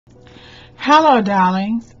Hello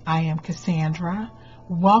darlings, I am Cassandra.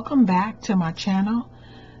 Welcome back to my channel.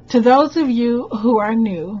 To those of you who are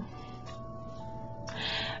new,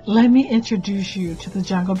 let me introduce you to the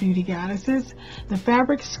Jungle Beauty Goddesses. The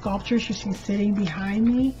fabric sculptures you see sitting behind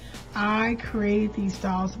me, I created these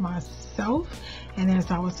dolls myself, and as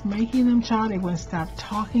I was making them, child, they wouldn't stop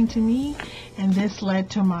talking to me, and this led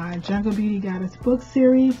to my Jungle Beauty Goddess book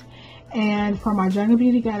series. And for my Jungle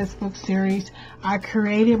Beauty Goddess book series, I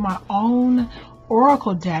created my own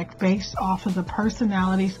oracle deck based off of the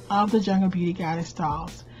personalities of the Jungle Beauty Goddess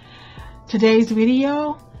dolls. Today's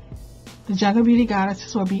video, the Jungle Beauty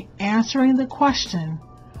Goddesses will be answering the question,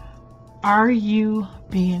 are you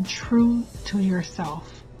being true to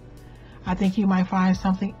yourself? I think you might find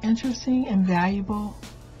something interesting and valuable.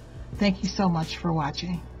 Thank you so much for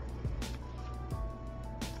watching.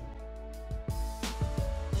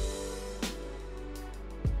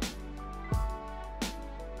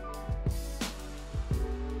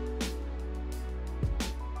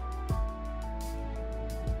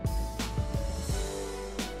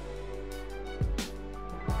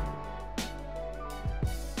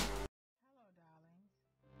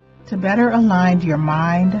 To better align your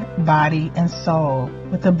mind, body, and soul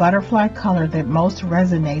with the butterfly color that most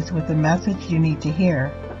resonates with the message you need to hear,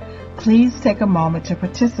 please take a moment to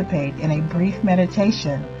participate in a brief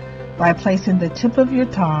meditation by placing the tip of your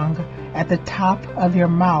tongue at the top of your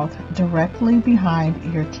mouth directly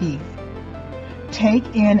behind your teeth.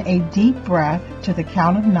 Take in a deep breath to the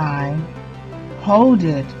count of 9, hold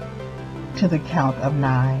it to the count of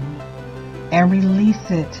 9, and release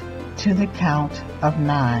it to the count of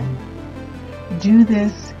 9. Do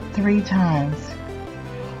this 3 times.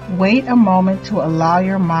 Wait a moment to allow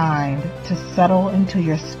your mind to settle into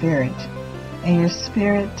your spirit and your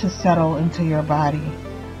spirit to settle into your body.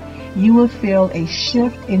 You will feel a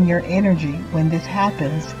shift in your energy when this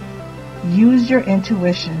happens. Use your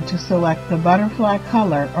intuition to select the butterfly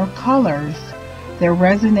color or colors that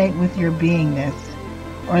resonate with your beingness,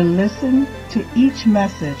 or listen to each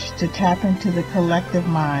message to tap into the collective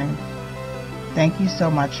mind. Thank you so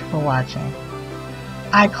much for watching.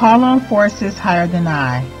 I call on forces higher than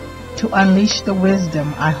I to unleash the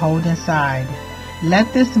wisdom I hold inside.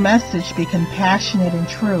 Let this message be compassionate and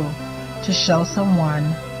true to show someone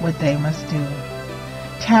what they must do.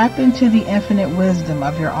 Tap into the infinite wisdom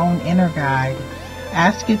of your own inner guide.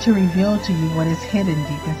 Ask it to reveal to you what is hidden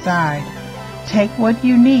deep inside. Take what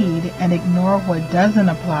you need and ignore what doesn't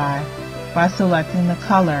apply by selecting the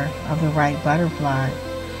color of the right butterfly.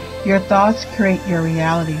 Your thoughts create your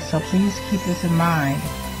reality, so please keep this in mind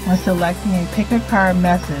when selecting a pick a card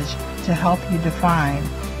message to help you define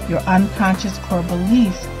your unconscious core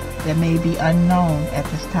beliefs that may be unknown at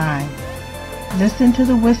this time. Listen to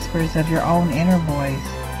the whispers of your own inner voice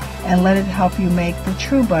and let it help you make the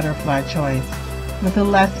true butterfly choice with the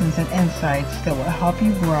lessons and insights that will help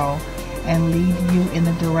you grow and lead you in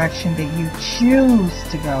the direction that you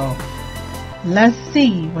choose to go. Let's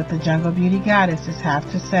see what the Jungle Beauty Goddesses have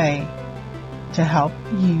to say to help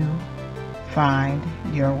you find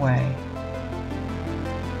your way.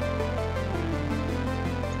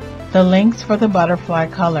 The links for the butterfly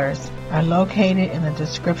colors are located in the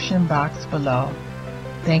description box below.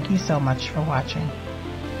 Thank you so much for watching.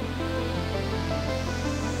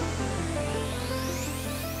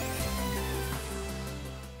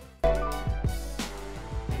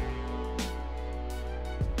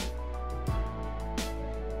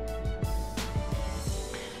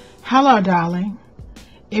 Hello darling,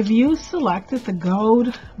 if you selected the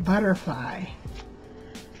gold butterfly,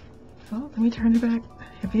 let me turn it back.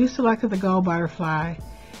 If you selected the gold butterfly,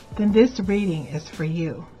 then this reading is for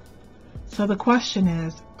you. So the question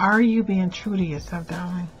is, are you being true to yourself,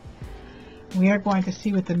 darling? We are going to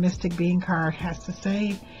see what the Mystic Being card has to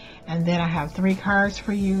say, and then I have 3 cards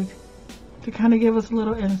for you to kind of give us a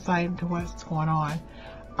little insight into what's going on.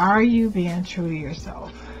 Are you being true to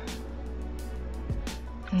yourself?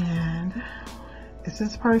 And is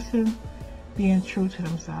this person being true to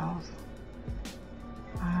themselves?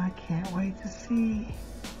 I can't wait to see.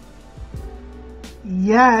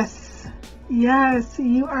 Yes, yes,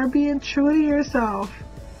 you are being true to yourself.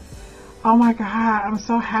 Oh my God, I'm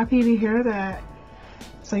so happy to hear that.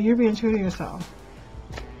 So you're being true to yourself.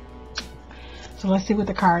 So let's see what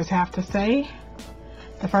the cards have to say.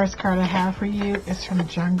 The first card I have for you is from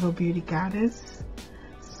Jungle Beauty Goddess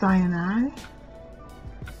Sinai.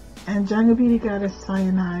 And Jungle Beauty Goddess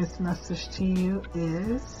Sinai's message to you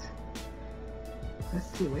is, let's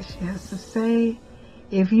see what she has to say.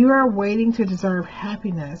 If you are waiting to deserve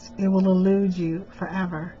happiness, it will elude you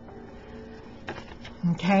forever.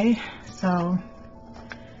 Okay, so,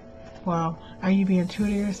 well, are you being true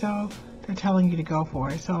to yourself? They're telling you to go for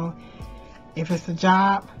it. So if it's a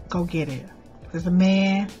job, go get it. If it's a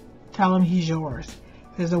man, tell him he's yours.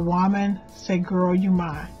 If there's a woman, say, girl, you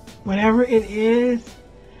mine. Whatever it is,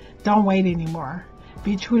 don't wait anymore.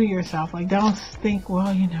 Be true to yourself. Like, don't think,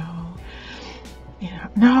 well,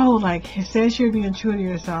 no, like, it says you're being true to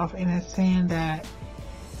yourself, and it's saying that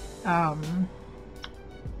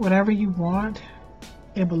whatever you want,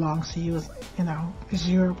 it belongs to you, because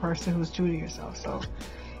you're a person who's true to yourself. So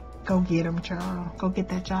go get them, child. Go get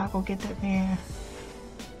that job. Go get that man.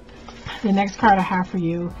 The next card I have for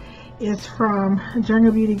you is from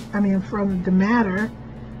Jungle Beauty. From the Matter,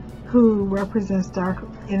 who represents dark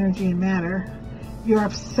energy and matter. Your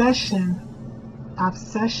obsession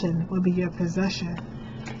will be your possession.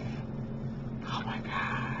 Oh my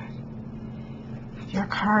God. Your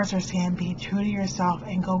cards are saying be true to yourself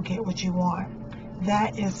and go get what you want.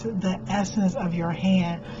 That is the essence of your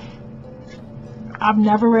hand. I've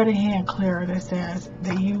never read a hand clearer that says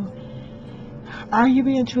that are you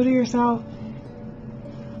being true to yourself?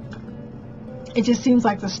 It just seems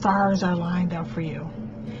like the stars are lined up for you.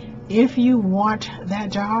 If you want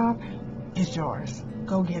that job, it's yours.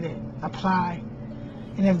 Go get it. Apply.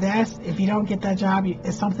 And if you don't get that job,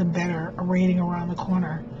 it's something better waiting around the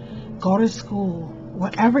corner. Go to school.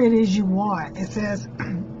 Whatever it is you want. It says,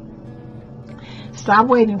 stop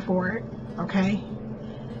waiting for it. Okay?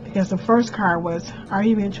 Because the first card was, are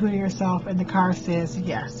you being true to yourself? And the card says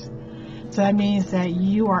yes. So that means that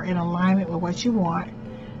you are in alignment with what you want.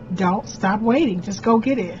 Don't stop waiting. Just go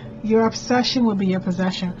get it. Your obsession will be your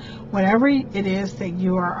possession. Whatever it is that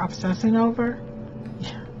you are obsessing over,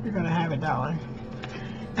 you're going to have it, darling.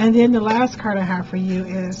 And then the last card I have for you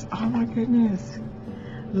is, oh my goodness,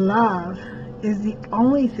 love is the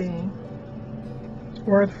only thing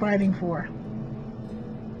worth fighting for.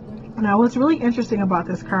 Now, what's really interesting about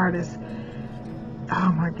this card is,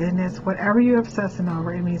 oh my goodness, whatever you're obsessing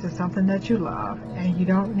over, it means it's something that you love, and you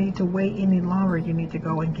don't need to wait any longer. You need to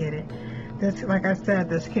go and get it. This, like I said,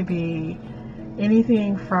 this could be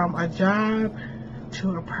anything from a job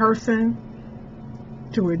to a person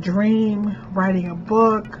to a dream, writing a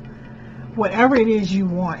book, whatever it is you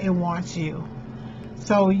want, it wants you.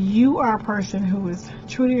 So you are a person who is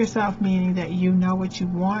true to yourself, meaning that you know what you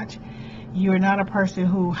want. You're not a person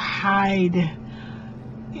who hide.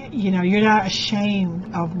 You're not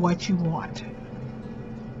ashamed of what you want.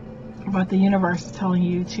 But the universe is telling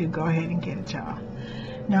you to go ahead and get it, y'all.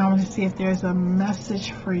 Now I'm going to see if there's a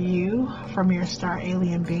message for you from your star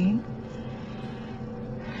alien being.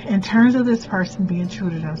 In terms of this person being true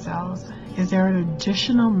to themselves, is there an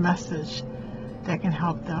additional message that can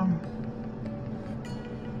help them?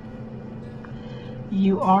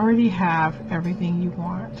 You already have everything you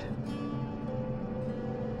want.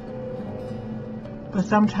 But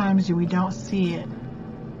sometimes we don't see it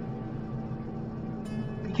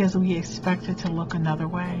because we expect it to look another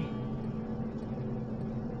way.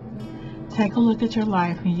 Take a look at your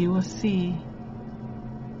life and you will see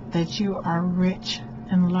that you are rich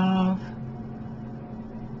in love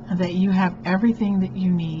and that you have everything that you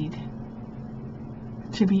need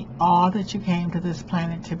to be all that you came to this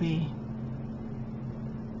planet to be.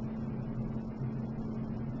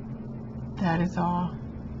 That is all.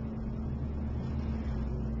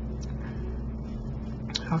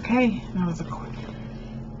 Okay, that was a quick.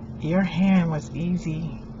 Your hand was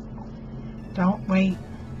easy. Don't wait.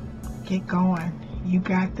 Get going. You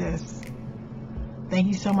got this. Thank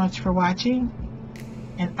you so much for watching,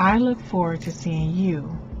 and I look forward to seeing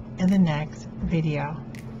you in the next video.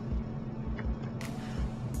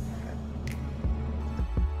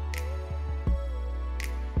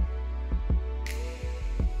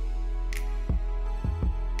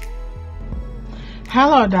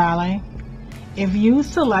 Hello, darling. If you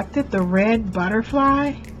selected the red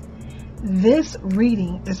butterfly, this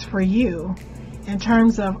reading is for you in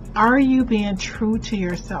terms of, are you being true to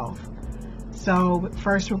yourself? So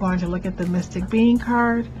first we're going to look at the Mystic Being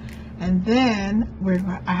card, and then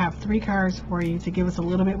I have 3 cards for you to give us a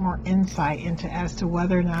little bit more insight as to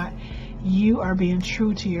whether or not you are being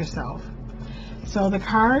true to yourself. So the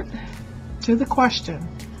card to the question,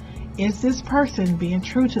 is this person being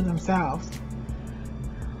true to themselves?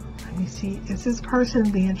 Let me see, is this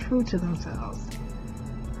person being true to themselves?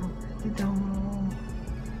 I really don't know.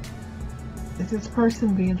 Is this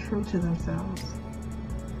person being true to themselves?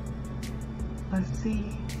 Let's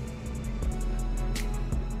see.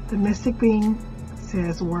 The Mystic Being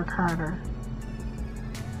says work harder.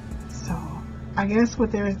 So I guess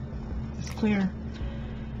what there is clear.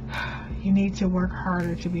 You need to work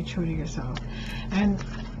harder to be true to yourself. And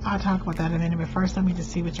I'll talk about that in a minute, but first let me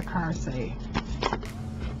just see what your cards say.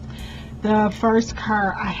 The first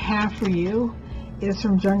card I have for you is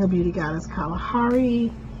from Jungle Beauty Goddess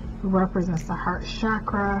Kalahari, who represents the heart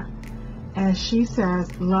chakra, and she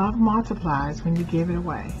says, love multiplies when you give it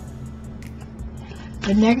away.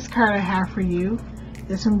 The next card I have for you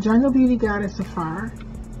is from Jungle Beauty Goddess Afar,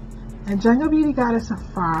 and Jungle Beauty Goddess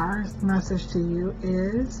Afar's message to you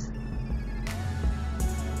is,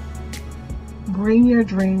 bring your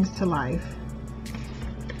dreams to life.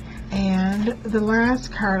 And the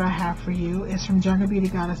last card I have for you is from Jungle Beauty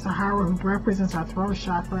Goddess Sahara, who represents our throat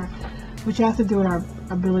chakra, which has to do with our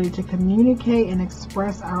ability to communicate and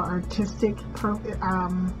express our artistic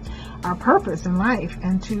our purpose in life,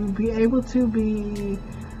 and to be able to be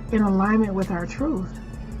in alignment with our truth.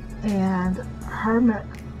 And her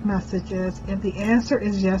message is, if the answer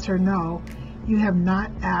is yes or no, you have not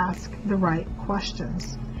asked the right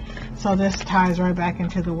questions. So this ties right back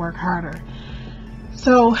into the work harder.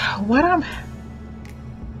 So what I'm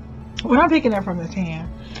picking up from this hand,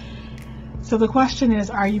 so the question is,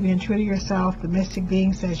 are you being true to yourself? The mystic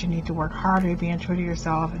being says you need to work harder, being true to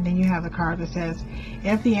yourself. And then you have the card that says,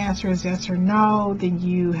 if the answer is yes or no, then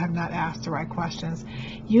you have not asked the right questions.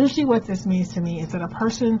 Usually what this means to me is that a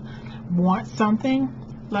person wants something.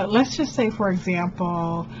 Let's just say, for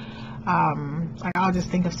example, like I'll just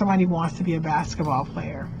think if somebody wants to be a basketball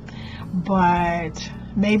player, but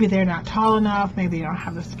maybe they're not tall enough, maybe they don't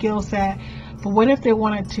have the skill set. But what if they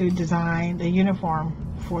wanted to design the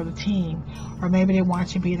uniform for the team? Or maybe they want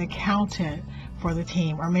to be an accountant for the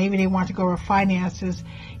team, or maybe they want to go over finances,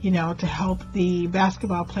 you know, to help the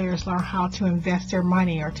basketball players learn how to invest their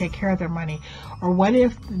money or take care of their money. Or what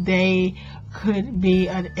if they could be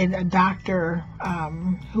a doctor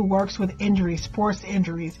who works with injuries, sports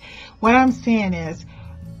injuries? What I'm saying is,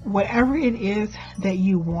 whatever it is that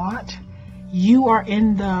you want, you are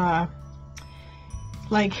in the,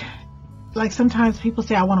 like sometimes people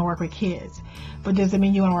say, I want to work with kids. But does it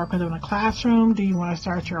mean you want to work with them in a classroom? Do you want to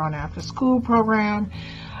start your own after school program?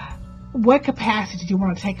 What capacity do you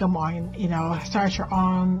want to take them on? You know, start your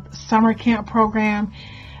own summer camp program?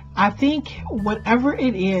 I think whatever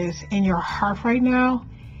it is in your heart right now,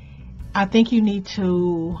 I think you need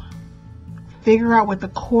to figure out what the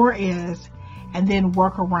core is and then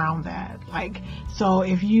work around that. Like, so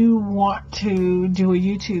if you want to do a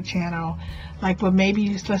YouTube channel, like, but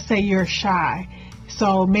maybe let's say you're shy,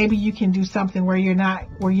 so maybe you can do something where you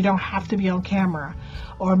don't have to be on camera.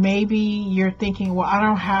 Or maybe you're thinking, well, I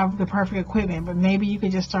don't have the perfect equipment, but maybe you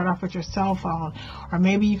could just start off with your cell phone. Or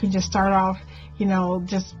maybe you can just start off, you know,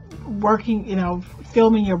 just working, you know,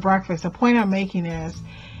 filming your breakfast. The point I'm making is,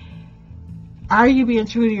 are you being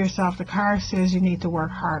true to yourself? The card says you need to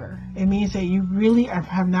work harder. It means that you really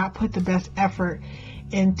have not put the best effort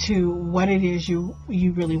into what it is you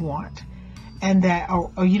really want. And that,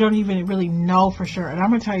 or you don't even really know for sure. And I'm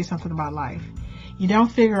going to tell you something about life. You don't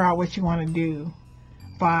figure out what you want to do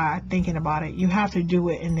by thinking about it. You have to do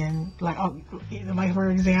it, and then, like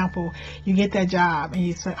for example, you get that job and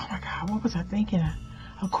you say, oh my God, what was I thinking?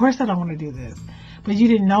 Of course I don't want to do this. But you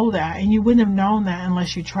didn't know that, and you wouldn't have known that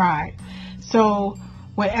unless you tried. So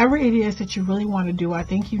whatever it is that you really want to do, I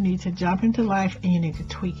think you need to jump into life and you need to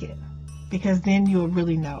tweak it, because then you'll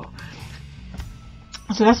really know.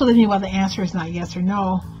 So that's what I mean by the answer is not yes or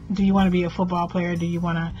no. Do you want to be a football player? Do you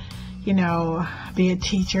want to, you know, be a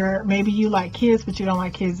teacher? Maybe you like kids, but you don't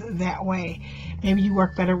like kids that way. Maybe you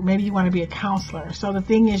work better. Maybe you want to be a counselor. So the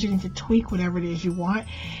thing is, you need to tweak whatever it is you want.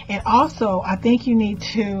 And also, I think you need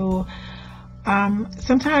to,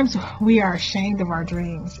 sometimes we are ashamed of our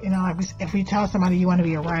dreams. You know, like if we tell somebody you want to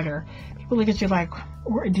be a writer, people look at you like,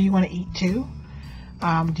 do you want to eat too?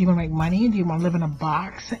 Do you want to make money? Do you want to live in a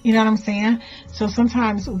box? You know what I'm saying? So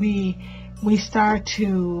sometimes we start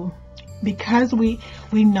to, because we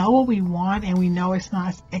know what we want and we know it's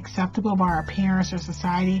not acceptable by our parents or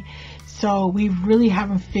society, so we really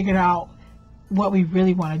haven't figured out what we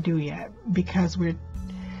really want to do yet, because we're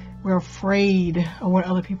afraid of what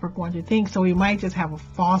other people are going to think. So we might just have a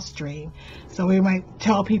false dream. So we might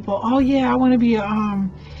tell people, oh yeah, I want to be a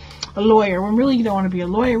lawyer, when really you don't want to be a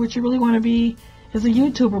lawyer. What you really want to be is a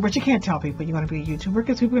YouTuber, but you can't tell people you want to be a YouTuber,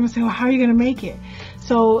 because people are going to say, well, how are you going to make it?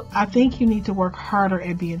 So I think you need to work harder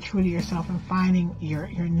at being true to yourself and finding your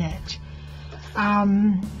niche.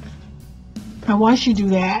 And once you do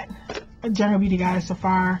that, Jungle Beauty Goddess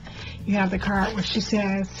Safar, you have the card where she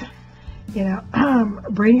says, you know,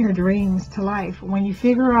 bring your dreams to life. When you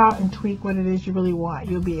figure out and tweak what it is you really want,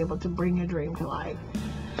 you'll be able to bring your dream to life.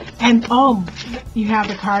 And you have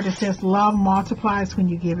the card that says love multiplies when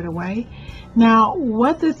you give it away. Now,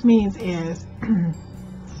 what this means is,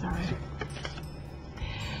 sorry,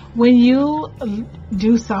 when you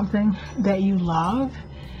do something that you love,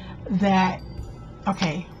 that,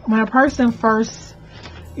 okay, when a person first,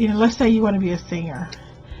 let's say you want to be a singer.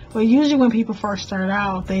 Well, usually when people first start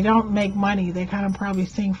out, they don't make money. They kind of probably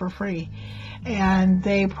sing for free. And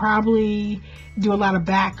they probably do a lot of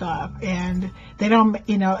backup. And they don't,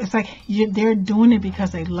 it's like they're doing it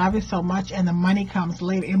because they love it so much, and the money comes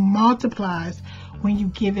later. It multiplies when you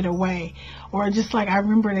give it away. Or just like I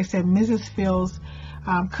remember they said Mrs. Phil's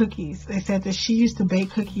cookies. They said that she used to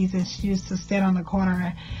bake cookies, and she used to stand on the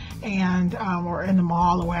corner and or in the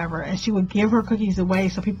mall or whatever, and she would give her cookies away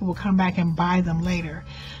so people would come back and buy them later.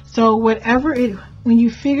 So when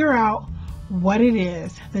you figure out what it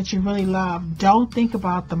is that you really love, don't think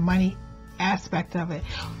about the money aspect of it.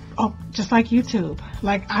 Oh, just like YouTube.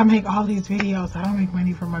 Like, I make all these videos. I don't make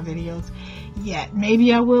money from my videos yet.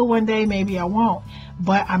 Maybe I will one day, maybe I won't.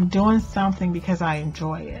 But I'm doing something because I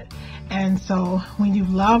enjoy it. And so when you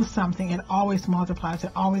love something, it always multiplies.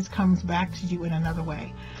 It always comes back to you in another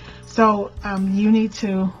way. So you need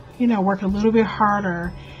to, work a little bit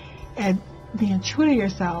harder at being true to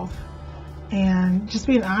yourself and just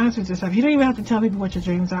being honest with yourself. You don't even have to tell people what your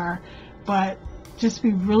dreams are, but just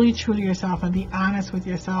be really true to yourself and be honest with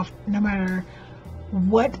yourself, no matter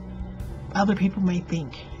what other people may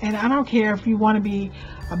think. And I don't care if you want to be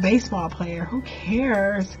a baseball player. Who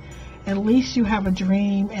cares? At least you have a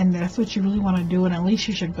dream, and that's what you really want to do, and at least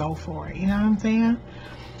you should go for it. You know what I'm saying?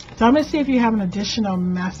 So I'm going to see if you have an additional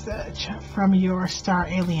message from your star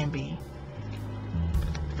alien being.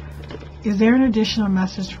 Is there an additional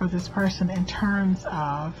message for this person in terms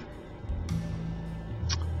of,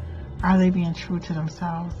 are they being true to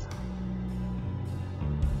themselves?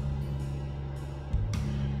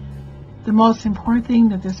 The most important thing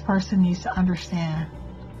that this person needs to understand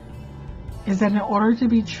is that in order to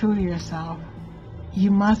be true to yourself,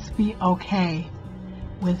 you must be okay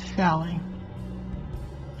with failing,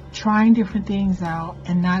 trying different things out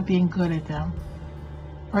and not being good at them,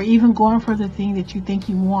 or even going for the thing that you think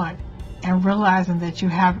you want and realizing that you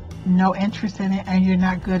have no interest in it and you're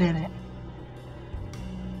not good in it.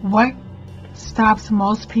 What stops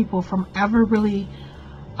most people from ever really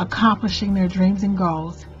accomplishing their dreams and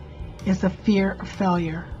goals is the fear of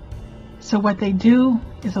failure. So what they do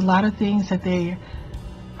is a lot of things that they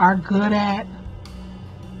are good at,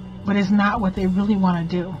 but it's not what they really want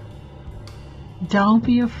to do. Don't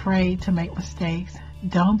be afraid to make mistakes.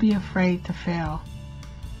 Don't be afraid to fail.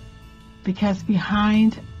 Because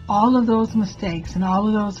behind all of those mistakes and all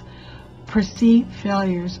of those perceived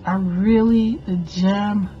failures are really the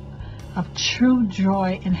gem of true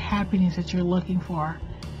joy and happiness that you're looking for.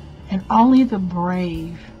 And only the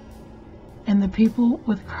brave and the people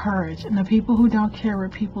with courage and the people who don't care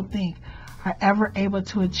what people think are ever able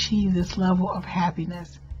to achieve this level of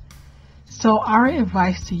happiness. So our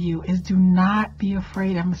advice to you is, do not be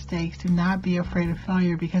afraid of mistakes. Do not be afraid of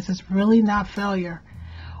failure, because it's really not failure.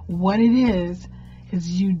 What it is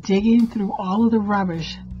you digging through all of the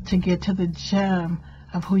rubbish to get to the gem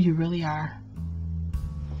of who you really are.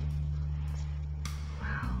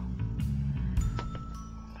 Wow.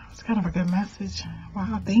 That was kind of a good message.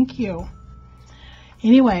 Wow, thank you.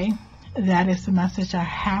 Anyway, that is the message I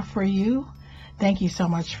have for you. Thank you so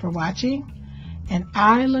much for watching, and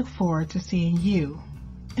I look forward to seeing you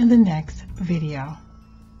in the next video.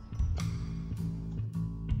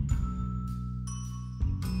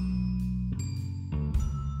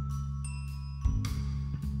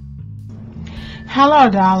 Hello,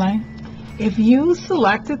 darling. If you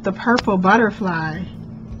selected the purple butterfly,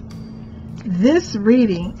 this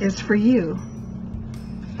reading is for you.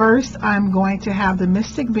 First, I'm going to have the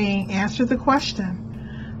mystic being answer the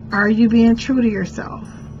question, are you being true to yourself?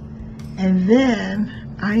 And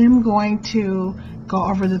then I am going to go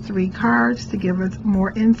over the 3 cards to give us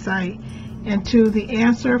more insight into the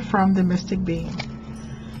answer from the mystic being.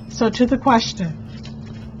 So to the question,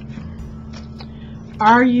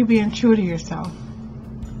 are you being true to yourself?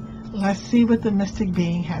 Let's see what the mystic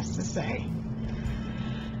being has to say.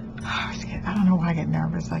 I don't know why I get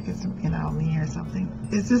nervous, like it's, me or something.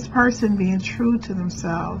 Is this person being true to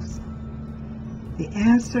themselves? The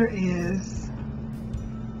answer is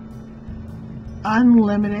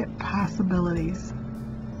unlimited possibilities.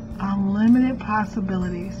 Unlimited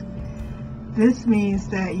possibilities. This means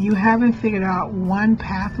that you haven't figured out one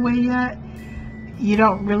pathway yet. You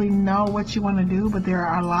don't really know what you want to do, but there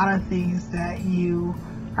are a lot of things that you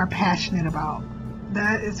are passionate about.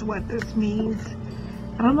 That is what this means.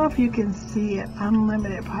 I don't know if you can see it.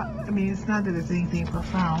 Unlimited. It's not that it's anything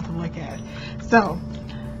profound to look at. So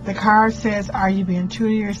the card says, are you being true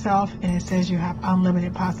to yourself? And it says you have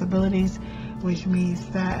unlimited possibilities, which means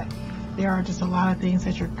that There are just a lot of things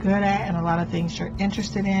that you're good at and a lot of things you're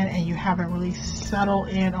interested in, and you haven't really settled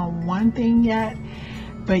in on one thing yet,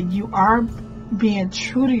 but you are being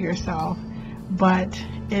true to yourself. But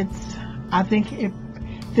I think it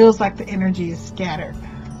feels like the energy is scattered.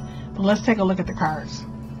 But let's take a look at the cards.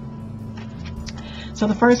 So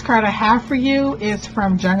the first card I have for you is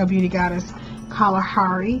from Jungle Beauty Goddess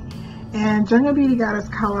Kalahari. And Jungle Beauty Goddess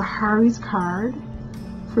Kalahari's card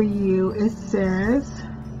for you, it says,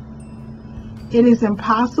 it is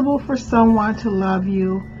impossible for someone to love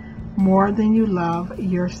you more than you love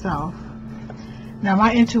yourself. Now,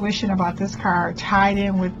 my intuition about this card tied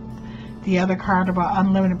in with the other card about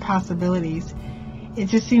unlimited possibilities. It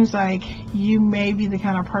just seems like you may be the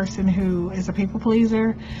kind of person who is a people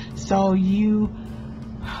pleaser. So you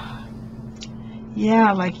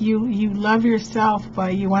love yourself,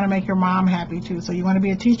 but you want to make your mom happy too. So you want to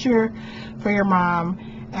be a teacher for your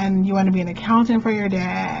mom, and you want to be an accountant for your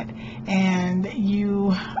dad, and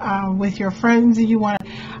you with your friends, you want to,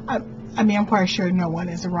 I'm quite sure no one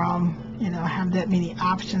is around, have that many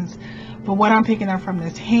options. But what I'm picking up from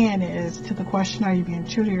this hand is, to the question, are you being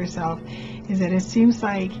true to yourself, is that it seems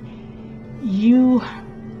like you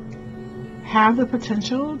have the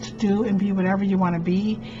potential to do and be whatever you want to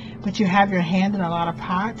be, but you have your hand in a lot of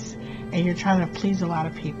pots and you're trying to please a lot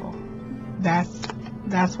of people.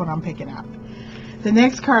 That's what I'm picking up. The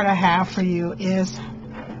next card I have for you is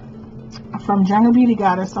from Jungle Beauty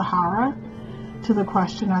Goddess Sahara, to the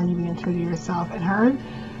question, are you being true to yourself? And her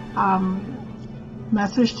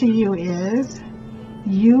message to you is,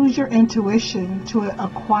 use your intuition to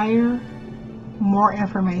acquire more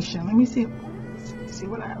information. Let me see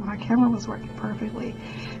what my camera was working perfectly.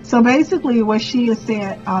 So basically what she is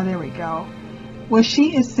saying, oh, there we go. What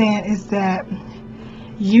she is saying is that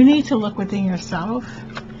you need to look within yourself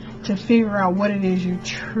to figure out what it is you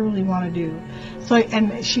truly want to do. So,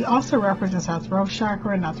 and she also represents our throat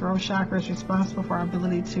chakra, and our throat chakra is responsible for our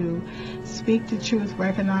ability to speak the truth,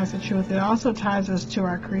 recognize the truth. It also ties us to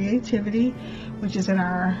our creativity, which is in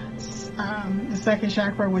our the second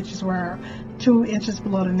chakra, which is where 2 inches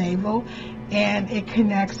below the navel, and it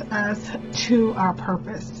connects us to our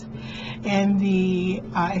purpose and the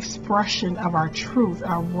expression of our truth,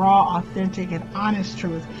 our raw, authentic, and honest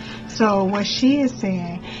truth. So what she is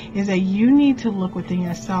saying is that you need to look within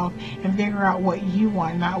yourself and figure out what you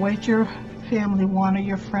want, not what your family want, or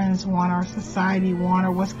your friends want, or society want,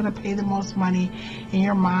 or what's going to pay the most money in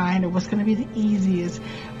your mind, or what's going to be the easiest.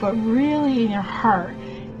 But really, in your heart,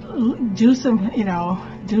 do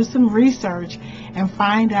some research and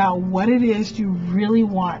find out what it is you really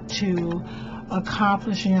want to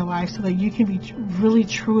accomplish in your life, so that you can be really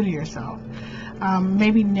true to yourself.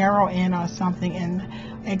 Maybe narrow in on something and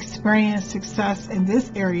experience success in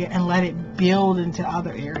this area and let it build into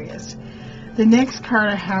other areas. The next card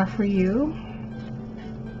I have for you,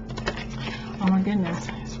 oh my goodness,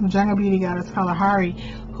 it's from Jungle Beauty Goddess Kalahari,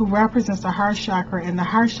 who represents the heart chakra, and the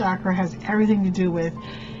heart chakra has everything to do with,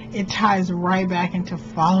 it ties right back into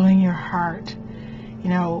following your heart,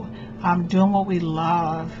 doing what we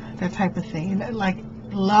love, that type of thing. Like,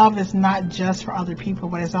 love is not just for other people,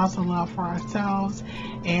 but it's also love for ourselves,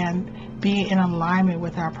 and being in alignment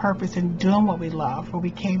with our purpose and doing what we love, what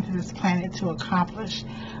we came to this planet to accomplish,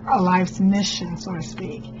 our life's mission, so to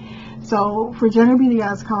speak. So for Jungle Beauty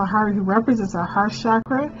Goddess Kalahari, who represents our heart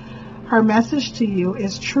chakra, her message to you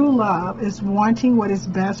is, true love is wanting what is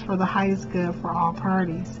best for the highest good for all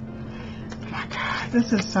parties. My God,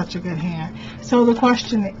 this is such a good hand. So the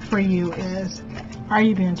question for you is, are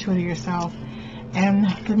you being true to yourself? And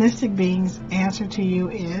the mystic being's answer to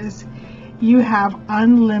you is, you have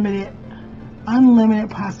unlimited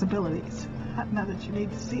possibilities. Not that you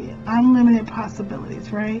need to see it. Unlimited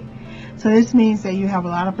possibilities, right? So this means that you have a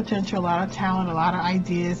lot of potential, a lot of talent, a lot of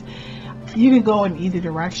ideas. You could go in either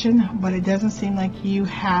direction, but it doesn't seem like you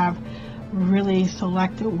have really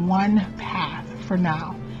selected one path for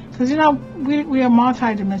now. Because, we are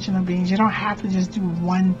multi-dimensional beings. You don't have to just do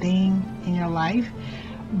one thing in your life.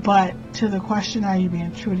 But to the question, are you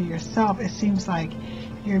being true to yourself? It seems like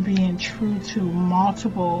you're being true to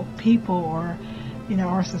multiple people, or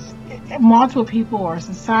multiple people, or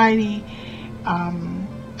society,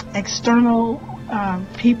 external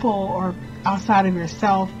people, or outside of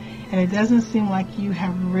yourself. And it doesn't seem like you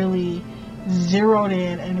have really zeroed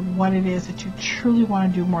in on what it is that you truly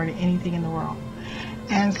want to do more than anything in the world.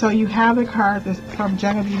 And so you have the card from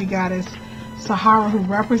Jungle Beauty Goddess Sahara, who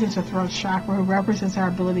represents the throat chakra, who represents our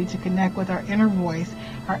ability to connect with our inner voice,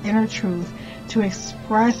 our inner truth, to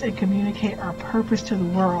express and communicate our purpose to the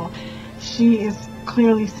world. She is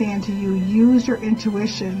clearly saying to you, use your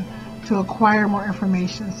intuition to to acquire more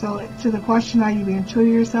information. So to the question, are you being true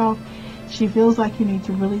to yourself? She feels like you need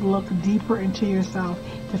to really look deeper into yourself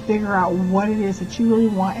to figure out what it is that you really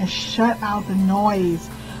want and shut out the noise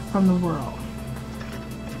from the world.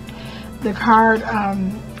 The card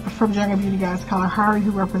from Jungle Beauty Guys color Hari,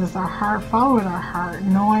 who represents our heart, following our heart,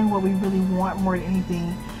 knowing what we really want more than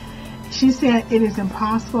anything. She said it is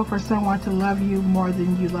impossible for someone to love you more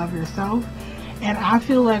than you love yourself. And I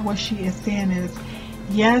feel like what she is saying is,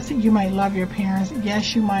 yes, you might love your parents.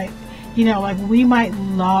 Yes, you might, like we might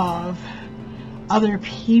love other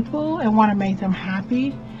people and want to make them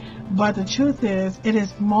happy. But the truth is, it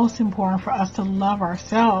is most important for us to love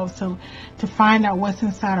ourselves, to find out what's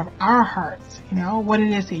inside of our hearts, what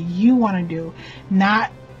it is that you want to do,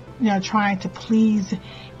 not, trying to please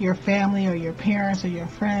your family or your parents or your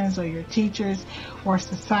friends or your teachers or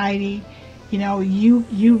society. You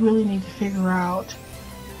really need to figure out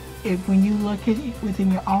if when you look at it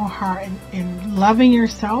within your own heart and loving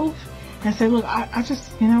yourself and say, look, I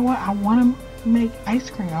just, I want to make ice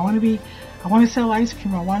cream. I want to sell ice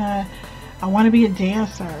cream. I want to be a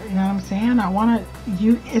dancer. You know what I'm saying?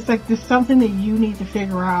 It's like there's something that you need to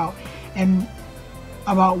figure out and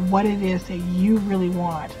about what it is that you really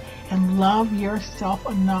want, and love yourself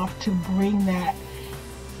enough to bring that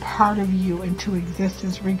part of you into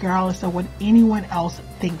existence regardless of what anyone else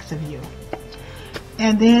thinks of you.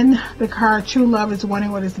 And then the card True Love is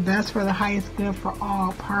wanting what is best for the highest good for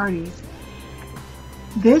all parties.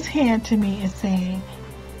 This hand to me is saying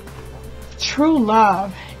true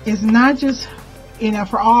love is not just,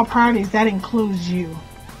 for all parties. That includes you.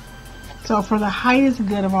 So for the highest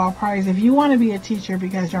good of all parties, if you want to be a teacher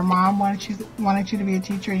because your mom wanted you to be a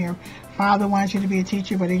teacher and your father wanted you to be a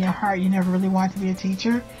teacher, but in your heart you never really wanted to be a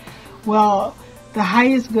teacher, well, the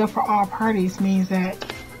highest good for all parties means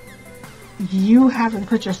that you have to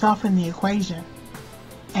put yourself in the equation.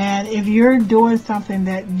 And if you're doing something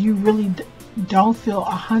that you really don't feel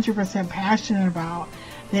 100% passionate about,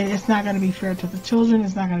 then it's not going to be fair to the children.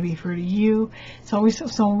 It's not going to be fair to you. So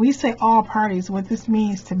when we say all parties, what this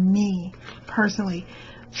means to me personally,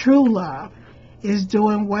 true love is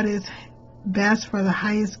doing what is best for the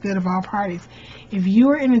highest good of all parties. If you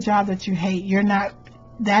are in a job that you hate,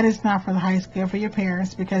 that is not for the highest good for your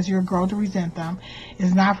parents because you'll grow to resent them.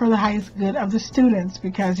 It's not for the highest good of the students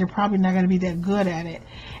because you're probably not going to be that good at it.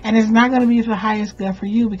 And it's not going to be for the highest good for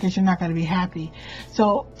you because you're not going to be happy.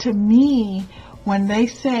 So to me, when they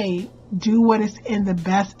say do what is in the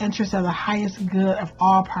best interest of the highest good of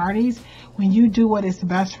all parties, when you do what is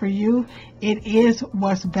best for you, it is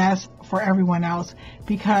what's best for everyone else.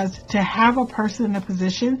 Because to have a person in a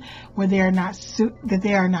position where they are not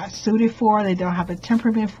suited for, they don't have the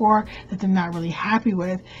temperament for, that they're not really happy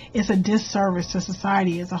with, it's a disservice to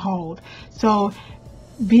society as a whole. So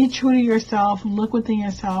be true to yourself, look within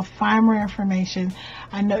yourself, find more information.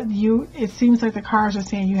 I know it seems like the cards are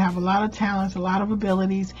saying you have a lot of talents, a lot of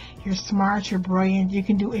abilities, you're smart, you're brilliant, you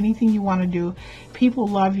can do anything you want to do. People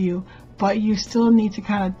love you, but you still need to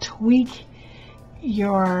kind of tweak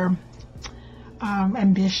your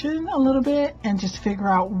ambition a little bit and just figure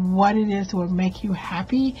out what it is that would make you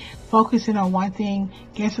happy. Focusing on one thing,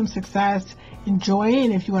 get some success, enjoy it.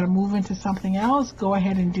 If you want to move into something else, go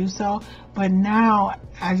ahead and do so. But now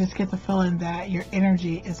I just get the feeling that your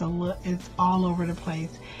energy is all over the place,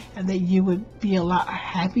 and that you would be a lot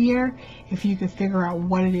happier if you could figure out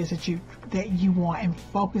what it is that you want and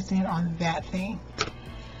focus in on that thing.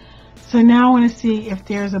 So now I want to see if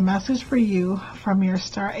there's a message for you from your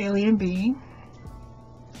star alien being.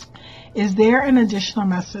 Is there an additional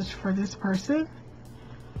message for this person?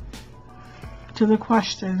 To the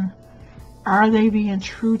question, are they being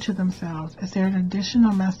true to themselves? Is there an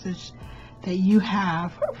additional message that you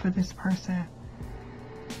have for this person?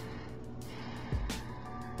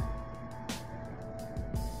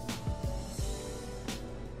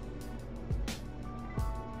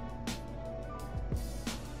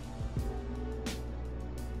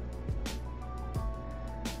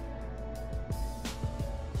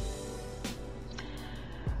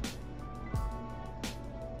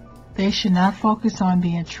 They should not focus on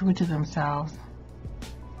being true to themselves.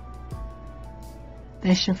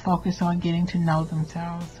 They should focus on getting to know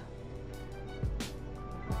themselves.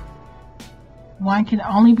 One can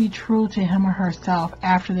only be true to him or herself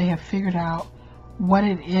after they have figured out what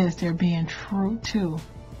it is they're being true to.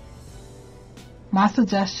 My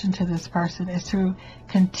suggestion to this person is to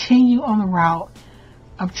continue on the route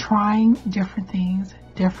of trying different things,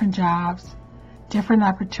 different jobs, different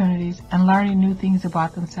opportunities, and learning new things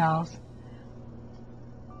about themselves.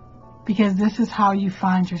 Because this is how you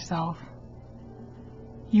find yourself.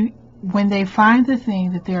 When they find the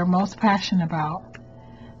thing that they are most passionate about,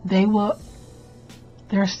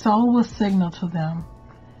 their soul will signal to them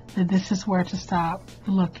that this is where to stop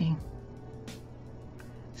looking.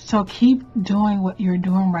 So keep doing what you're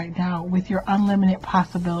doing right now with your unlimited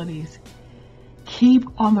possibilities.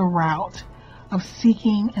 Keep on the route of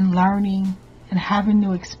seeking and learning and having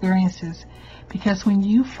new experiences, because when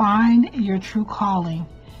you find your true calling,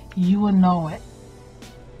 you will know it.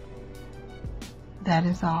 That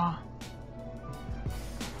is all.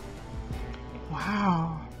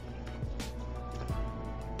 Wow.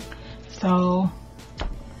 So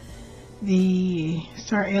the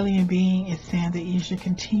star alien being is saying that you should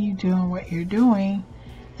continue doing what you're doing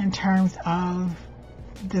in terms of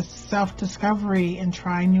this self-discovery and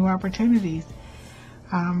trying new opportunities.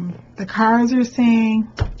 The cards are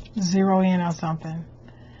saying zero in on something.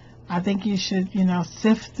 I think you should,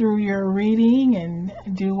 sift through your reading and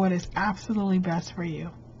do what is absolutely best for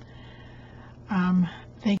you.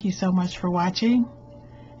 Thank you so much for watching,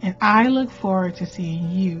 and I look forward to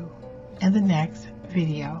seeing you in the next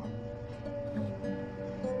video.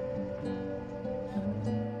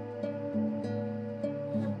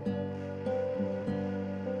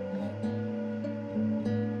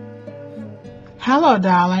 Hello,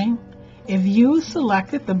 darling. If you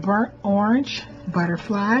selected the burnt orange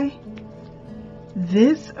butterfly,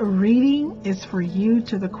 this reading is for you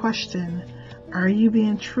to the question, are you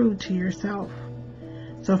being true to yourself?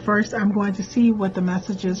 So first I'm going to see what the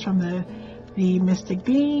message is from the mystic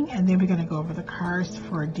being, and then we're going to go over the cards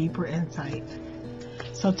for a deeper insight.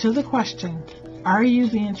 So to the question, are you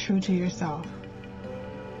being true to yourself?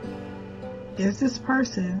 Is this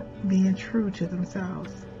person being true to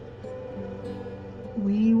themselves?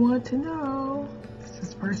 We want to know, is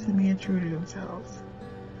this person being true to themselves?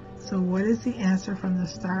 So what is the answer from the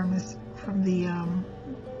star miss from the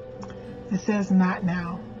it says not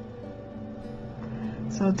now.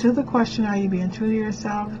 So to the question, are you being true to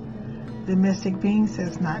yourself? The mystic being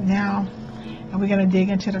says not now. And we're going to dig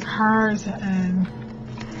into the cards and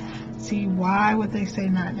see why would they say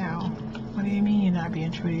not now. What do you mean you're not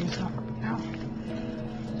being true to yourself now?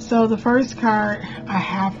 So the first card I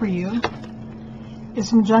have for you is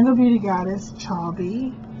from Jungle Beauty Goddess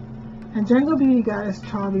Chalby. And Jungle Beauty Goddess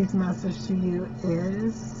Chalby's message to you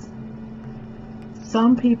is,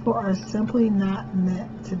 some people are simply not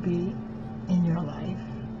meant to be in your life.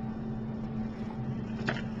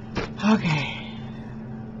 Okay.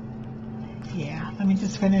 Yeah, let me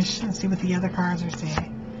just finish and see what the other cards are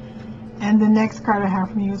saying. And the next card I have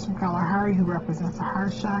from you is from Kalahari, who represents the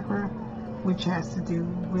heart chakra, which has to do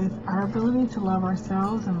with our ability to love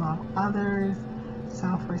ourselves and love others,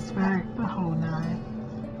 self-respect, the whole nine.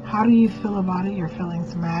 How do you feel about it? Your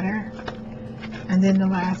feelings matter. And then the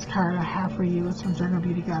last card I have for you is from Jungle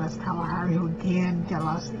Beauty Goddess Kalahari, who again got a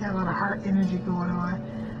lot of heart energy going on,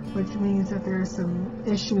 which means that there's some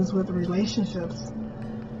issues with relationships.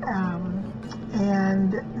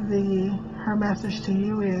 And her message to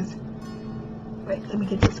you is, wait, let me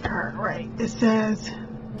get this card right. It says,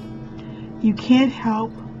 you can't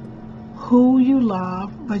help who you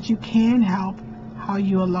love, but you can help how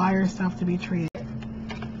you allow yourself to be treated.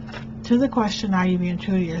 To the question, are you being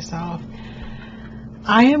true to yourself?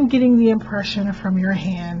 I am getting the impression from your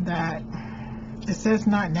hand that it says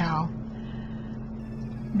not now,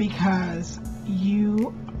 because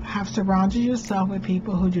you have surrounded yourself with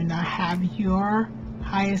people who do not have your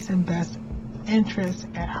highest and best interests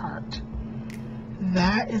at heart.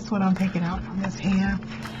 That is what I'm picking out from this hand.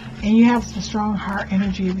 And you have some strong heart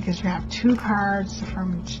energy, because you have two cards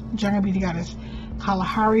from Jungle Beauty Goddess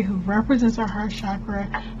Kalahari, who represents our heart chakra,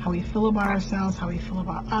 how we feel about ourselves, how we feel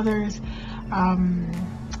about others,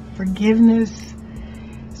 forgiveness.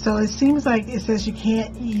 So it seems like it says you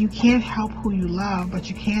can't help who you love, but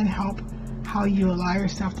you can help how you allow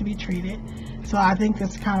yourself to be treated. So I think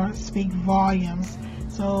this kind of speaks volumes.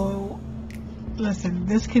 So listen,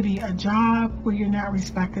 this could be a job where you're not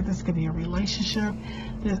respected. This could be a relationship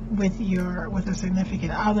with a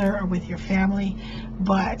significant other or with your family.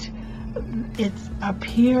 But it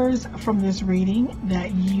appears from this reading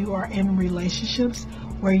that you are in relationships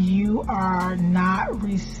where you are not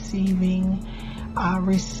receiving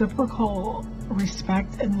reciprocal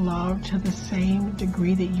respect and love to the same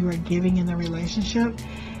degree that you are giving in the relationship,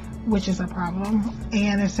 which is a problem.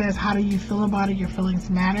 And it says, how do you feel about it? Your feelings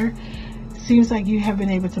matter. Seems like you have been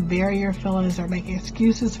able to bury your feelings or make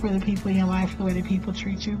excuses for the people in your life, the way that people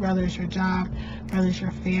treat you, whether it's your job, whether it's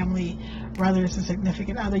your family, whether it's a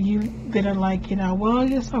significant other. You've been like,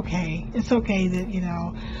 well, it's okay. It's okay that,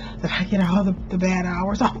 the bad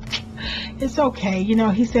hours. It's okay.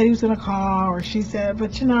 He said he was going to call, or she said,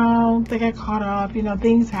 but, they got caught up.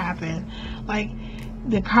 Things happen. Like,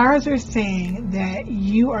 the cards are saying that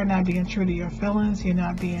you are not being true to your feelings. You're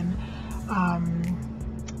not being,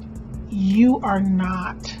 you are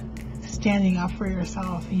not standing up for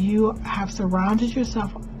yourself. You have surrounded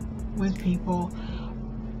yourself with people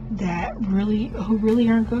that who really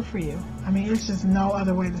aren't good for you. I mean, it's just no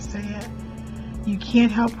other way to say it. You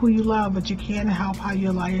can't help who you love, but you can help how you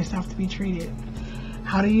allow yourself to be treated.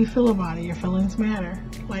 How do you feel about it? Your feelings matter.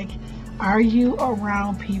 Like, are you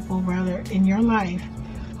around people, rather, in your life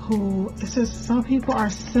who, it's just, some people are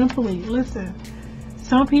simply, listen,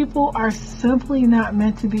 some people are simply not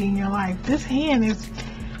meant to be in your life. This hand is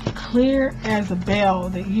clear as a bell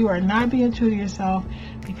that you are not being true to yourself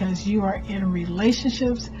because you are in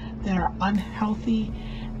relationships that are unhealthy,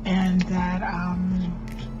 and that,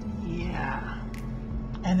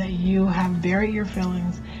 and that you have buried your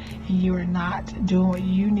feelings, and you are not doing what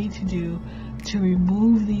you need to do to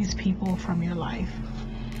remove these people from your life.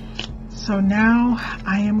 So now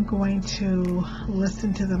I am going to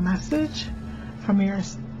listen to the message from your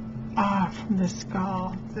from the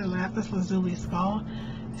skull, the lapis lazuli skull,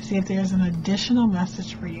 to see if there's an additional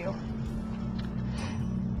message for you.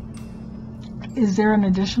 Is there an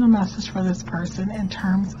additional message for this person in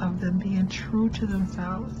terms of them being true to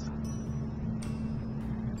themselves?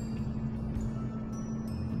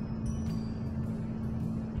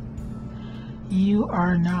 You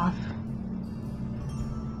are enough.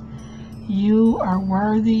 You are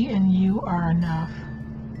worthy, and you are enough.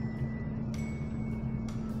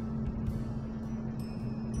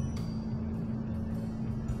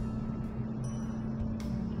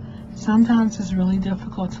 Sometimes it's really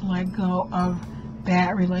difficult to let go of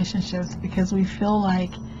bad relationships because we feel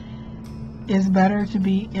like it's better to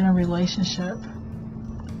be in a relationship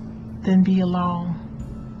than be alone.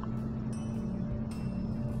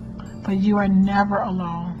 But you are never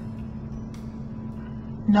alone.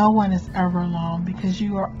 No one is ever alone because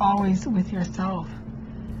you are always with yourself.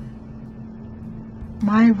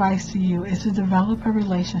 My advice to you is to develop a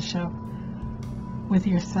relationship with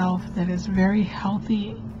yourself that is very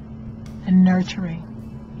healthy and nurturing.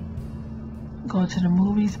 Go to the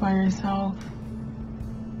movies by yourself.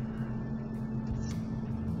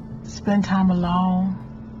 Spend time alone.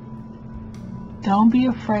 Don't be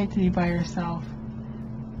afraid to be by yourself.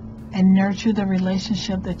 And nurture the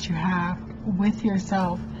relationship that you have with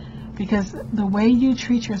yourself, because the way you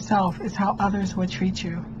treat yourself is how others will treat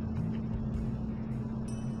you.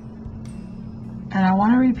 And I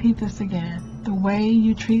want to repeat this again. The way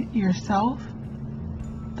you treat yourself,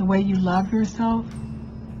 the way you love yourself,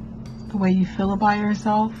 the way you feel about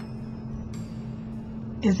yourself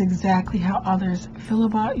is exactly how others feel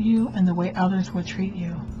about you and the way others will treat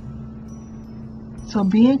you. So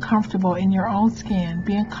being comfortable in your own skin,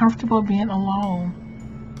 being comfortable being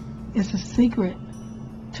alone is the secret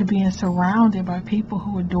to being surrounded by people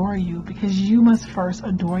who adore you, because you must first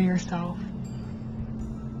adore yourself.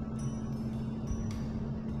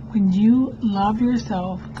 When you love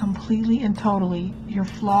yourself completely and totally, your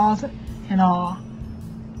flaws and all,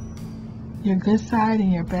 your good side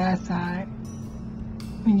and your bad side,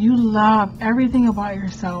 when you love everything about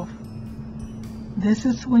yourself, this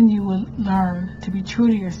is when you will learn to be true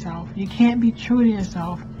to yourself. You can't be true to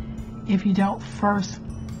yourself if you don't first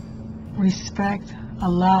respect,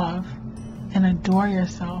 love, and adore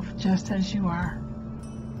yourself just as you are.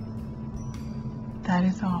 That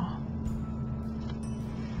is all.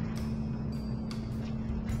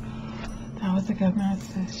 That was a good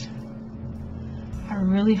message. I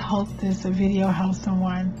really hope this video helps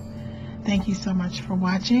someone. Thank you so much for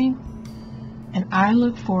watching, and I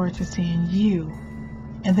look forward to seeing you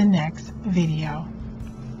in the next video.